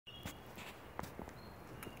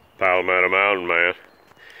Palmetto Mountain Man.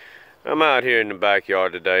 I'm out here in the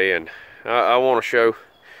backyard today, and I want to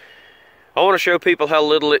show people how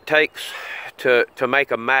little it takes to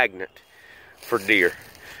make a magnet for deer.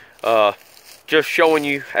 Just showing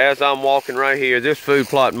you as I'm walking right here, this food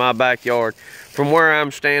plot in my backyard, from where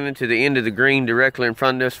I'm standing to the end of the green directly in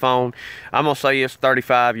front of this phone, I'm gonna say it's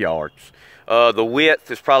 35 yards. The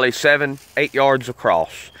width is probably 7-8 yards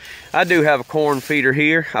across. I do have a corn feeder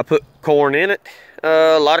here. I put corn in it.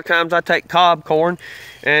 A lot of times I take cob corn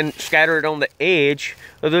and scatter it on the edge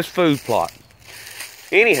of this food plot.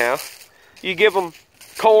 Anyhow, you give them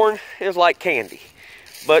corn is like candy.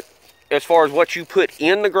 But as far as what you put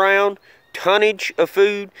in the ground, tonnage of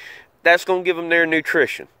food, that's going to give them their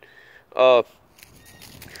nutrition. Right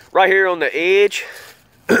here on the edge,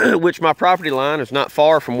 which my property line is not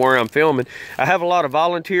far from where I'm filming, I have a lot of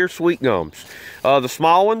volunteer sweet gums. The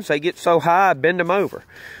small ones, they get so high I bend them over.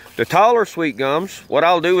 The taller sweet gums, what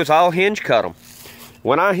I'll do is I'll hinge cut them.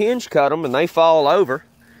 When I hinge cut them and they fall over,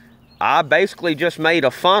 I basically just made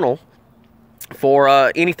a funnel for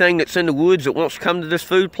anything that's in the woods that wants to come to this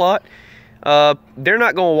food plot. They're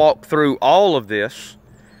not going to walk through all of this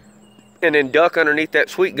and then duck underneath that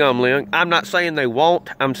sweet gum limb. I'm not saying they won't.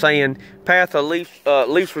 I'm saying path of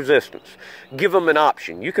least resistance. Give them an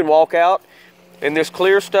option. You can walk out in this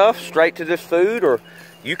clear stuff straight to this food, or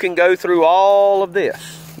you can go through all of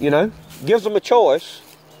this. You know, gives them a choice,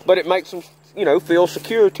 but it makes them, you know, feel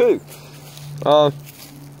secure too.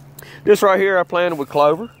 This right here I planted with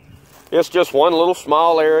clover. It's just one little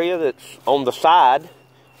small area that's on the side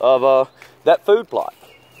of that food plot.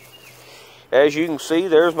 As you can see,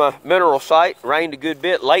 there's my mineral site. Rained a good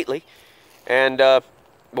bit lately, and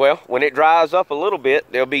well, when it dries up a little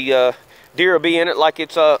bit, there'll be deer will be in it like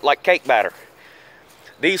it's like cake batter.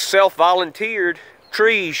 These self-volunteered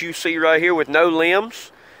trees you see right here with no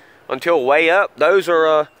limbs until way up, those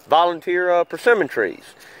are volunteer persimmon trees.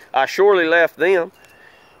 I surely left them.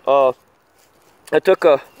 I took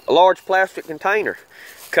a large plastic container,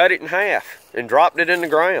 cut it in half, and dropped it in the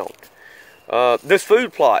ground. This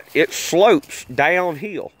food plot, it slopes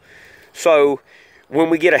downhill. So when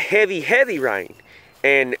we get a heavy rain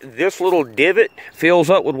and this little divot fills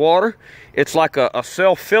up with water, it's like a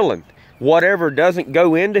self-filling. Whatever doesn't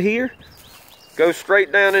go into here goes straight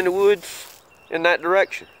down in the woods in that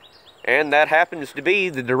direction. And that happens to be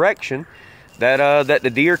the direction that that the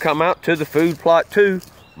deer come out to the food plot to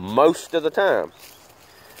most of the time.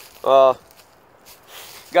 Got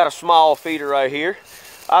a small feeder right here.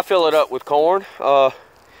 I fill it up with corn. I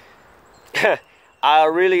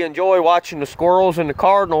really enjoy watching the squirrels and the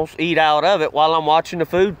cardinals eat out of it while I'm watching the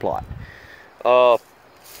food plot. I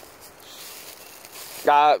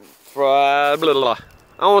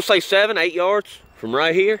want to say 7-8 yards from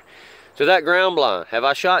right here to that ground blind. Have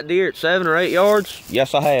I shot deer at 7 or 8 yards?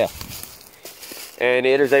 Yes, I have. And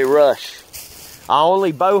it is a rush. I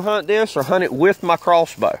only bow hunt this or hunt it with my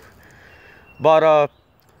crossbow. But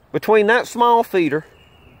between that small feeder,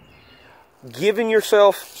 giving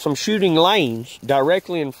yourself some shooting lanes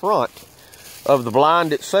directly in front of the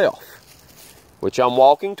blind itself, which I'm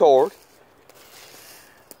walking toward,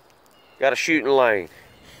 got a shooting lane.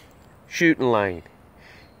 Shooting lane.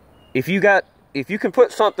 If you can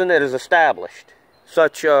put something that is established,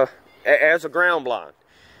 such as a ground blind,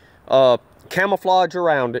 camouflage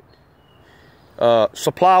around it,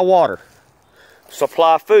 supply water,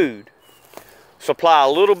 supply food, supply a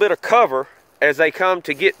little bit of cover as they come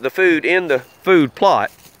to get the food in the food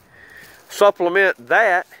plot, supplement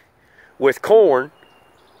that with corn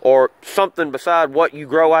or something beside what you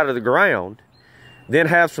grow out of the ground, then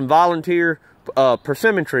have some volunteer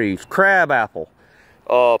persimmon trees, crabapple,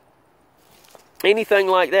 anything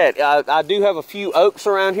like that. I do have a few oaks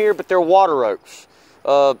around here, but they're water oaks.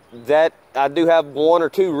 That I do have 1 or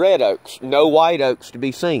 2 red oaks, no white oaks to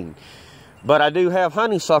be seen. But I do have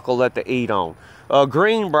honeysuckle that they eat on.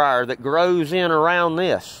 Greenbrier that grows in around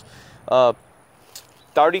this.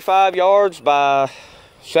 35 yards by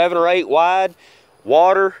 7 or 8 wide,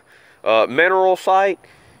 water, mineral site,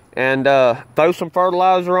 and throw some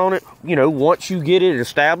fertilizer on it. You know, once you get it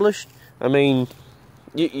established, I mean,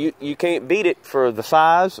 you can't beat it for the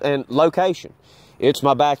size and location. It's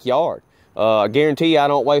my backyard. I guarantee you I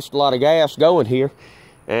don't waste a lot of gas going here,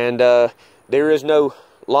 and there is no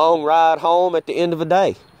long ride home at the end of the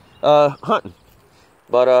day hunting.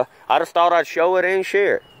 But I just thought I'd show it and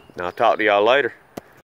share it. And I'll talk to y'all later.